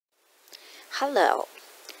Hello.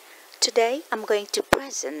 Today I'm going to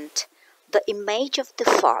present The Image of the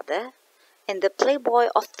Father in the Playboy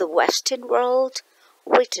of the Western World,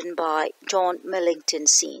 written by John Millington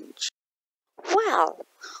Synge. Well,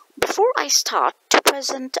 before I start to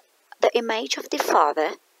present The Image of the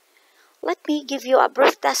Father, let me give you a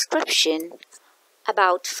brief description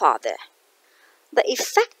about father. The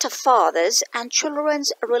effect of fathers and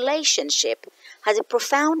children's relationship has a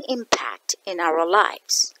profound impact in our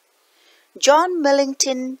lives. John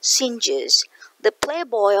Millington Synge's The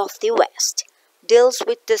Playboy of the West deals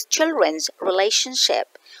with the children's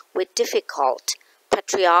relationship with difficult,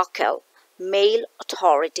 patriarchal, male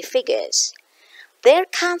authority figures. Their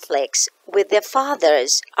conflicts with their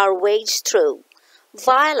fathers are waged through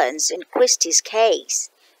violence in Christie's case,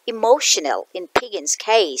 emotional in Piggins'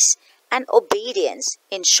 case, and obedience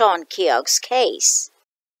in Sean Keogh's case.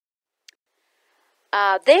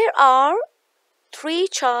 There are three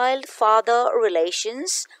child-father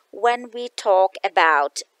relations when we talk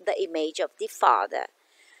about the image of the father.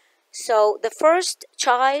 So the first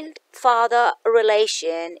child-father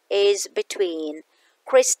relation is between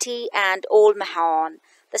Christy and Old Mahon,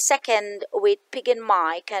 the second with Pig and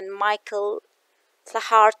Mike and Michael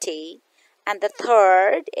Flaherty, and the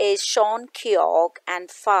third is Sean Keogh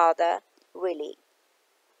and Father Riley.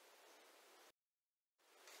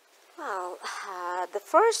 Well, the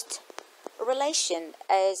first relation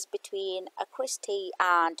is between Christy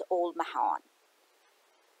and Old Mahon.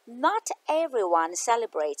 Not everyone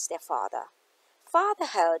celebrates their father.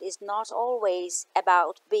 Fatherhood is not always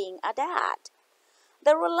about being a dad.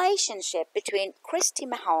 The relationship between Christy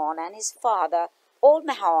Mahon and his father, Old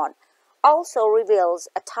Mahon, also reveals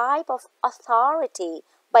a type of authority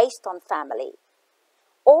based on family.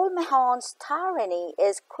 Old Mahon's tyranny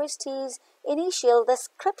is Christy's initial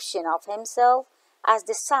description of himself as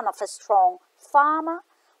the son of a strong farmer,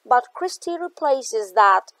 but Christy replaces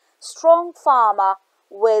that strong farmer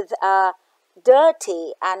with a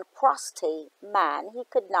dirty and crusty man he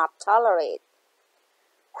could not tolerate.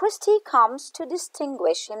 Christy comes to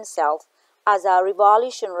distinguish himself as a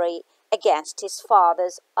revolutionary against his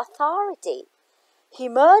father's authority. He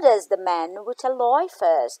murders the man with a lie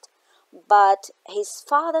first, but his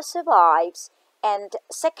father survives, and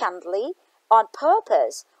secondly, on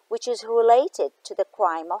purpose, which is related to the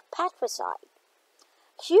crime of patricide.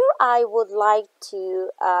 Here I would like to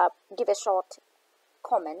give a short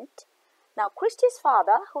comment. Now, Christy's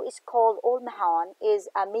father, who is called Old Mahon, is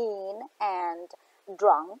a mean and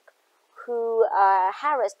drunk who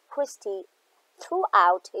harassed Christy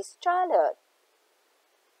throughout his childhood.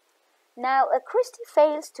 Now, Christy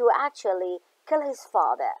fails to actually kill his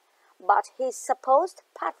father, but his supposed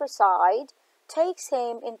patricide takes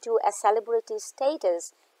him into a celebrity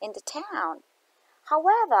status in the town.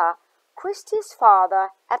 However, Christy's father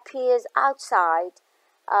appears outside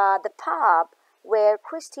the pub where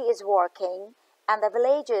Christy is working, and the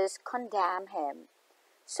villagers condemn him.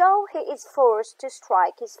 So he is forced to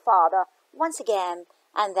strike his father once again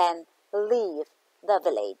and then leave the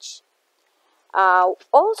village.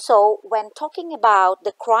 Also, when talking about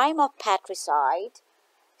the crime of patricide,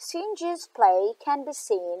 Synge's play can be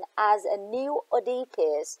seen as a new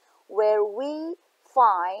Oedipus, where we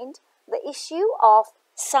find the issue of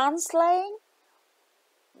son slaying,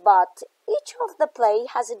 but each of the play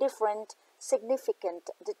has a different significant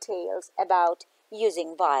details about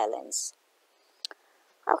using violence.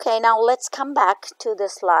 Okay, now let's come back to the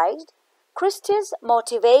slide. Christy's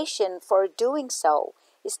motivation for doing so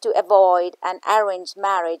is to avoid an arranged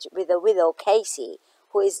marriage with the widow Casey,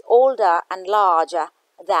 who is older and larger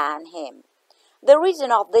than him. The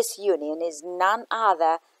reason of this union is none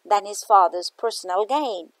other than his father's personal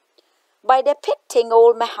gain. By depicting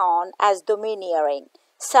Old Mahon as domineering,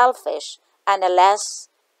 selfish, and a less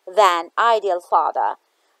than ideal father,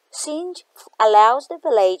 Synge allows the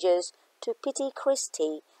villagers to pity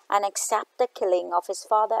Christy and accept the killing of his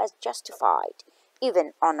father as justified,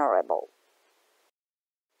 even honorable.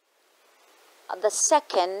 The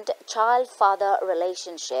second child-father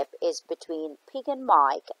relationship is between Pig and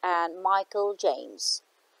Mike and Michael James.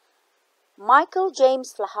 Michael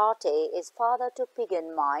James Flaherty is father to Pig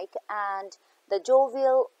and Mike and the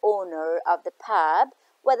jovial owner of the pub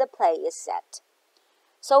where the play is set.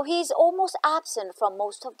 So he is almost absent from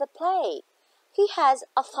most of the play. He has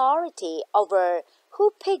authority over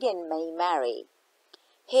who Piggin may marry.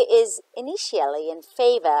 He is initially in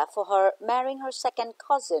favor for her marrying her second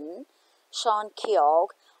cousin, Sean Keogh,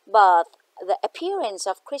 but the appearance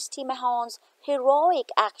of Christy Mahon's heroic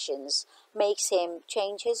actions makes him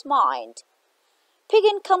change his mind.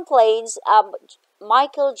 Piggin complains of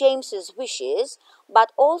Michael James's wishes,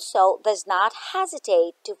 but also does not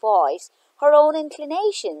hesitate to voice her own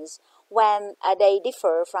inclinations when they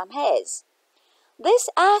differ from his. This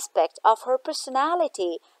aspect of her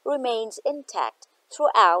personality remains intact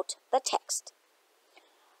throughout the text.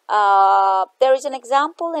 There is an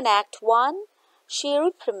example in Act 1. She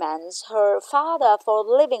reprimands her father for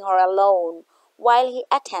leaving her alone while he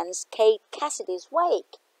attends Kate Cassidy's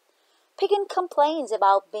wake. Piggin complains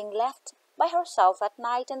about being left by herself at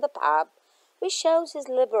night in the pub, which shows his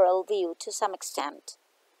liberal view to some extent.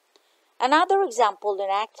 Another example in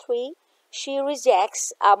Act 3, she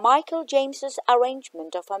rejects Michael James's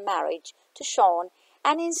arrangement of her marriage to Sean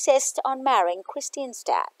and insists on marrying Christie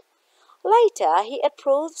instead. Later, he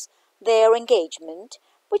approves their engagement,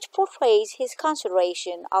 which portrays his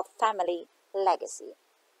consideration of family legacy.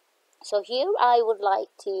 So here I would like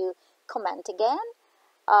to comment again.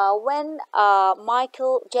 When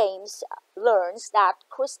Michael James learns that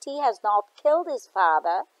Christie has not killed his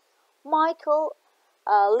father, Michael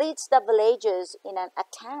leads the villagers in an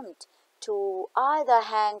attempt to either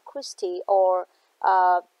hang Christie or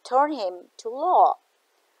turn him to law.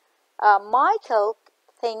 Michael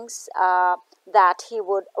thinks that he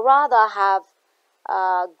would rather have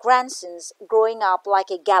grandsons growing up like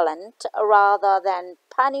a gallant rather than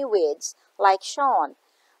pennyweights like Sean.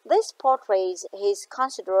 This portrays his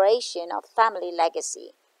consideration of family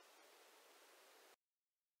legacy.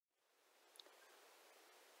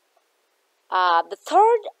 The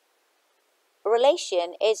third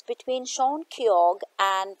relation is between Sean Keogh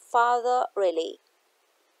and Father Riley.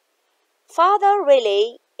 Father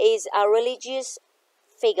Riley is a religious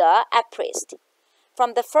figure, a priest.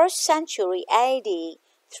 From the 1st century AD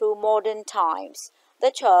through modern times,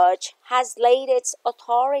 the Church has laid its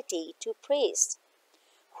authority to priests,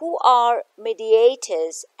 who are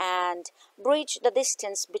mediators and bridge the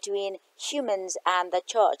distance between humans and the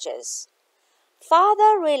churches.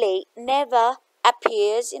 Father Riley never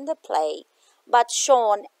appears in the play, but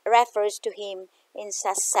Sean refers to him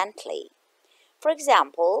incessantly. For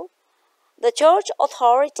example, the church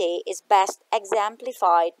authority is best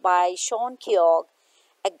exemplified by Sean Keogh,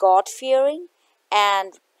 a God-fearing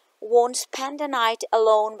and won't spend a night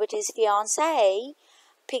alone with his fiancée,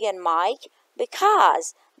 Pig Mike,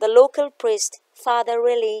 because the local priest, Father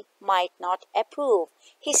Riley, might not approve.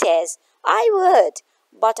 He says, "I would,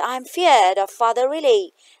 but I'm feared of Father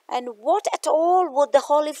Riley, and what at all would the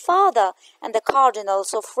Holy Father and the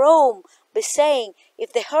cardinals of Rome be saying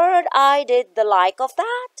if they heard I did the like of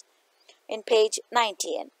that?" In page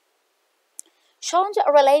 19. Sean's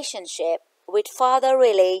relationship with Father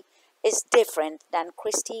Riley is different than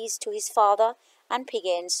Christie's to his father and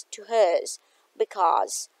Piggin's to hers,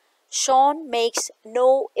 because Sean makes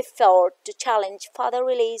no effort to challenge Father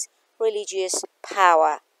Riley's religious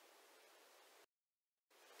power.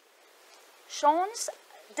 Sean's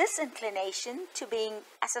disinclination to being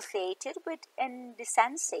associated with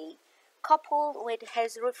indecency, coupled with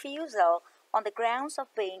his refusal on the grounds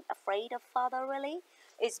of being afraid of Father Riley,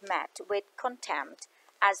 is met with contempt,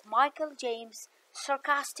 as Michael James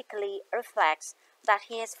sarcastically reflects that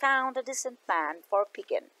he has found a decent man for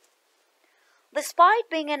Piggin. Despite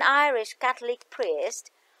being an Irish Catholic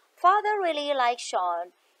priest, Father Riley, like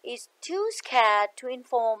Sean, is too scared to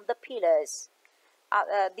inform the pillars,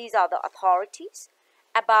 these are the authorities,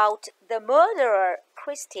 about the murderer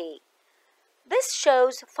Christie. This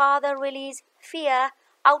shows Father Riley's fear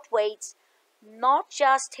outweighs not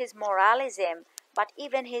just his moralism, but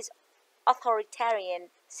even his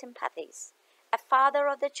authoritarian sympathies. A father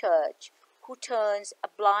of the church who turns a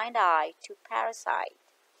blind eye to parasite.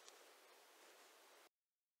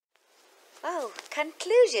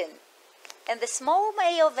 Conclusion. In the small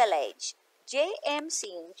Mayo village, J.M.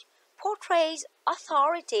 Synge portrays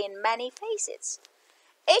authority in many facets.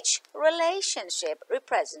 Each relationship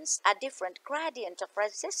represents a different gradient of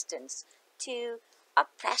resistance to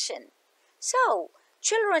oppression. So,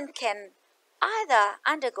 children can either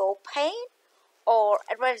undergo pain or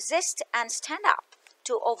resist and stand up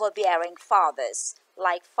to overbearing fathers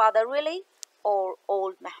like Father Riley or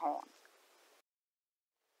Old Mahon.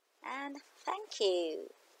 And thank you.